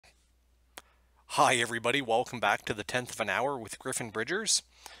Hi everybody, welcome back to the 10th of an hour with Griffin Bridgers.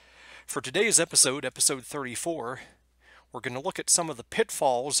 For today's episode, episode 34, we're going to look at some of the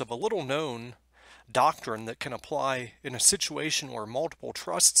pitfalls of a little known doctrine that can apply in a situation where multiple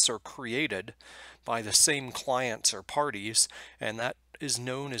trusts are created by the same clients or parties, and that is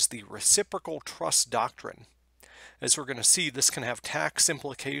known as the reciprocal trust doctrine. As we're going to see, this can have tax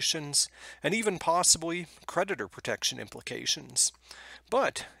implications and even possibly creditor protection implications.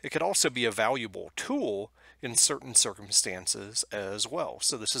 But it could also be a valuable tool in certain circumstances as well.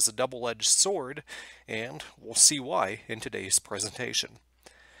 So this is a double-edged sword, and we'll see why in today's presentation.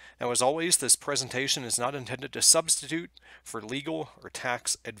 Now, as always, this presentation is not intended to substitute for legal or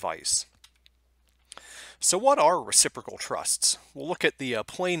tax advice. So what are reciprocal trusts? We'll look at the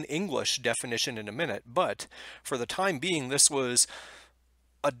plain English definition in a minute, but for the time being, this was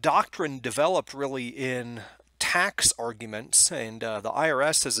a doctrine developed really in tax arguments, and the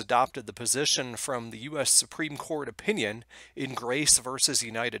IRS has adopted the position from the U.S. Supreme Court opinion in Grace versus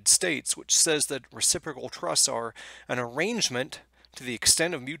United States, which says that reciprocal trusts are an arrangement to the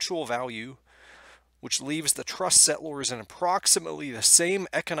extent of mutual value which leaves the trust settlors in approximately the same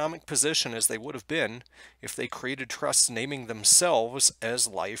economic position as they would have been if they created trusts naming themselves as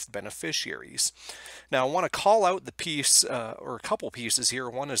life beneficiaries. Now, I want to call out the piece, or a couple pieces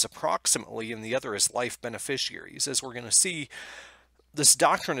here. One is approximately and the other is life beneficiaries. As we're going to see, this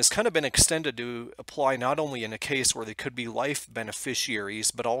doctrine has kind of been extended to apply not only in a case where they could be life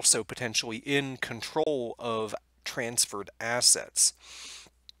beneficiaries, but also potentially in control of transferred assets.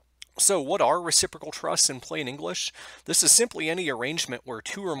 So what are reciprocal trusts in plain English? This is simply any arrangement where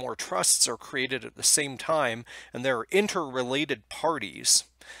two or more trusts are created at the same time and there are interrelated parties,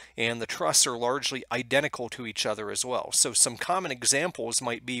 and the trusts are largely identical to each other as well. So some common examples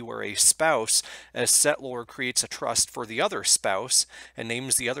might be where a spouse as settlor creates a trust for the other spouse and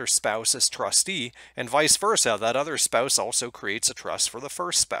names the other spouse as trustee, and vice versa. That other spouse also creates a trust for the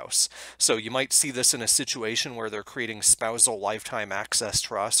first spouse. So you might see this in a situation where they're creating spousal lifetime access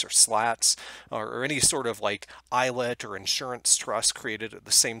trusts or SLATs or any sort of like ILET or insurance trust created at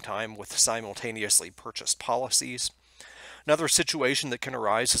the same time with simultaneously purchased policies. Another situation that can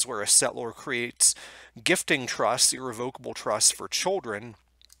arise is where a settlor creates gifting trusts, irrevocable trusts for children,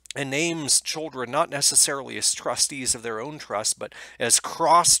 and names children not necessarily as trustees of their own trust, but as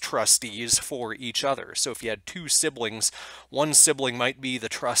cross-trustees for each other. So if you had two siblings, one sibling might be the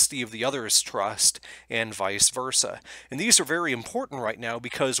trustee of the other's trust, and vice versa. And these are very important right now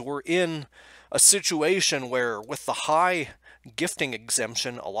because we're in a situation where with the high gifting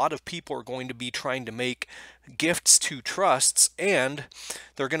exemption, a lot of people are going to be trying to make gifts to trusts, and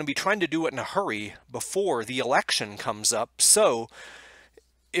they're going to be trying to do it in a hurry before the election comes up. So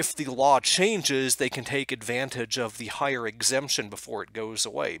if the law changes, they can take advantage of the higher exemption before it goes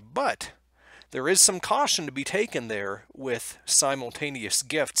away. But there is some caution to be taken there with simultaneous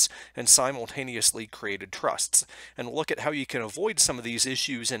gifts and simultaneously created trusts. And we'll look at how you can avoid some of these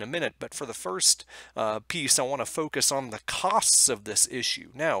issues in a minute. But for the first piece, I want to focus on the costs of this issue.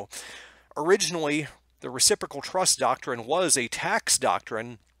 Now, originally, the reciprocal trust doctrine was a tax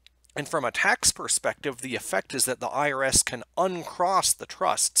doctrine. And from a tax perspective, the effect is that the IRS can uncross the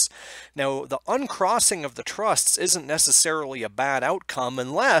trusts. Now, the uncrossing of the trusts isn't necessarily a bad outcome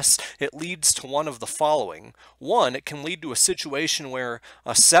unless it leads to one of the following. One, it can lead to a situation where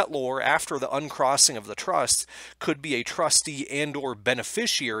a settlor, after the uncrossing of the trust, could be a trustee and or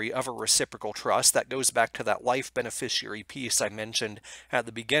beneficiary of a reciprocal trust. That goes back to that life beneficiary piece I mentioned at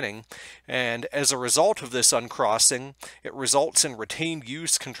the beginning. And as a result of this uncrossing, it results in retained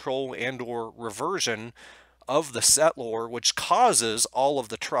use, control, and or reversion of the settlor, which causes all of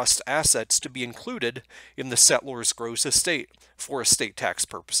the trust assets to be included in the settlor's gross estate for estate tax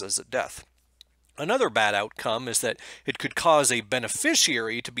purposes at death. Another bad outcome is that it could cause a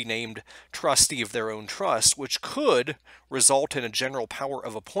beneficiary to be named trustee of their own trust, which could result in a general power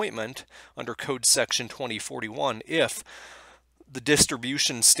of appointment under Code Section 2041 if the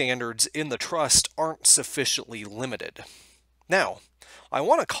distribution standards in the trust aren't sufficiently limited. Now, I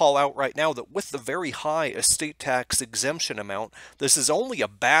want to call out right now that with the very high estate tax exemption amount, this is only a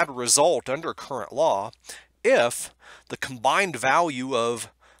bad result under current law if the combined value of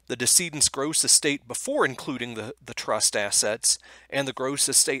the decedent's gross estate before including the trust assets and the gross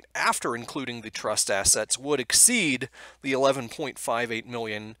estate after including the trust assets would exceed the $11.58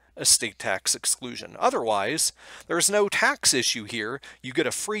 million estate tax exclusion. Otherwise, there's no tax issue here. You get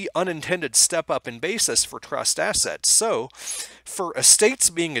a free unintended step up in basis for trust assets. So for estates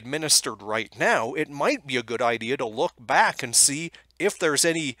being administered right now, it might be a good idea to look back and see if there's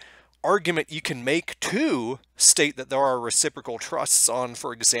any argument you can make to state that there are reciprocal trusts on,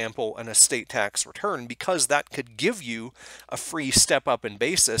 for example, an estate tax return, because that could give you a free step up in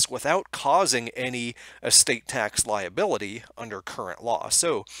basis without causing any estate tax liability under current law.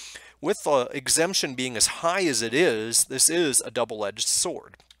 So with the exemption being as high as it is, this is a double-edged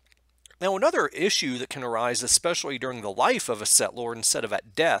sword. Now, another issue that can arise, especially during the life of a settlor instead of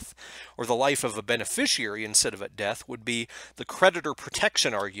at death, or the life of a beneficiary instead of at death, would be the creditor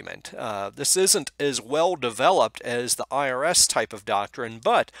protection argument. This isn't as well developed as the IRS type of doctrine,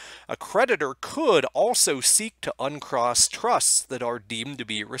 but a creditor could also seek to uncross trusts that are deemed to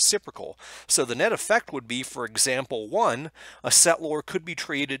be reciprocal. So the net effect would be, for example, one, a settlor could be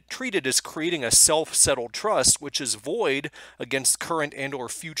treated as creating a self-settled trust, which is void against current and or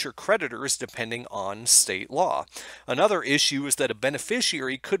future creditors depending on state law. Another issue is that a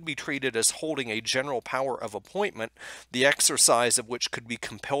beneficiary could be treated as holding a general power of appointment, the exercise of which could be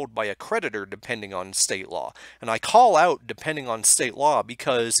compelled by a creditor depending on state law. And I call out depending on state law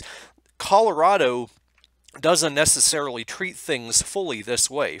because Colorado doesn't necessarily treat things fully this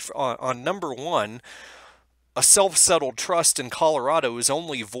way. On number one, a self-settled trust in Colorado is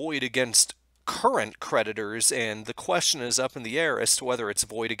only void against current creditors, and the question is up in the air as to whether it's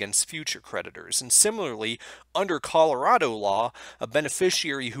void against future creditors. And similarly, under Colorado law, a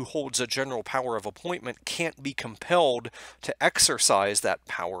beneficiary who holds a general power of appointment can't be compelled to exercise that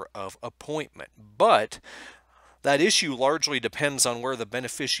power of appointment. But that issue largely depends on where the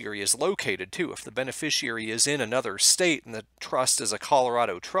beneficiary is located too. If the beneficiary is in another state and the trust is a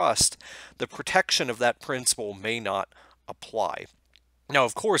Colorado trust, the protection of that principle may not apply. Now,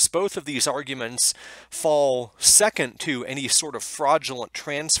 of course, both of these arguments fall second to any sort of fraudulent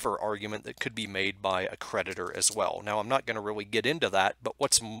transfer argument that could be made by a creditor as well. Now, I'm not going to really get into that, but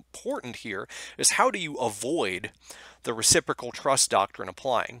what's important here is how do you avoid the reciprocal trust doctrine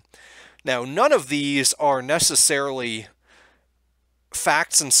applying? Now, none of these are necessarily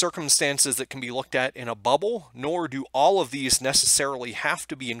facts and circumstances that can be looked at in a bubble, nor do all of these necessarily have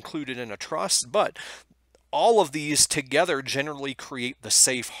to be included in a trust, but all of these together generally create the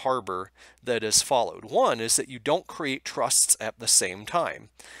safe harbor that is followed. One is that you don't create trusts at the same time.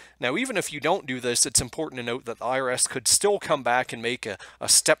 Now, even if you don't do this, it's important to note that the IRS could still come back and make a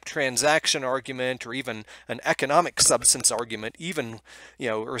step transaction argument or even an economic substance argument, even,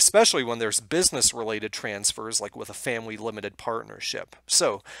 or especially when there's business-related transfers like with a family limited partnership.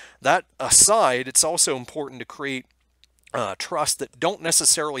 So that aside, it's also important to create trusts that don't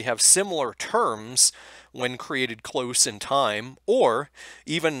necessarily have similar terms when created close in time, or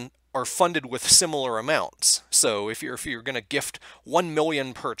even are funded with similar amounts. So if you're going to gift $1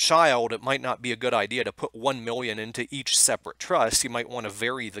 million per child, it might not be a good idea to put $1 million into each separate trust. You might want to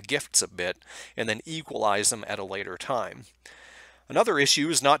vary the gifts a bit and then equalize them at a later time. Another issue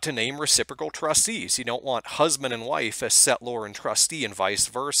is not to name reciprocal trustees. You don't want husband and wife as settlor and trustee and vice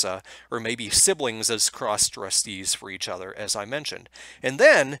versa, or maybe siblings as cross-trustees for each other, as I mentioned. And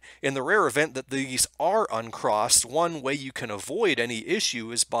then, in the rare event that these are uncrossed, one way you can avoid any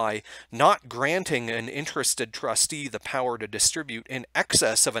issue is by not granting an interested trustee the power to distribute in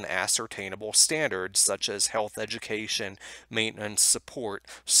excess of an ascertainable standard, such as health, education, maintenance, support,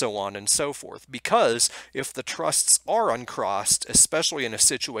 so on and so forth. Because if the trusts are uncrossed, especially in a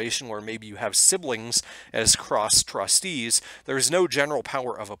situation where maybe you have siblings as cross-trustees, there is no general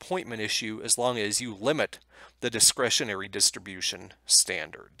power of appointment issue as long as you limit the discretionary distribution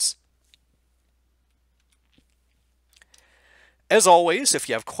standards. As always, if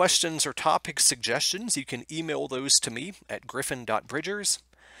you have questions or topic suggestions, you can email those to me at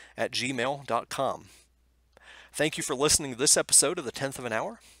griffin.bridgers@gmail.com. Thank you for listening to this episode of The 10th of an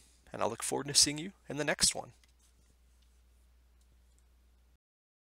Hour, and I look forward to seeing you in the next one.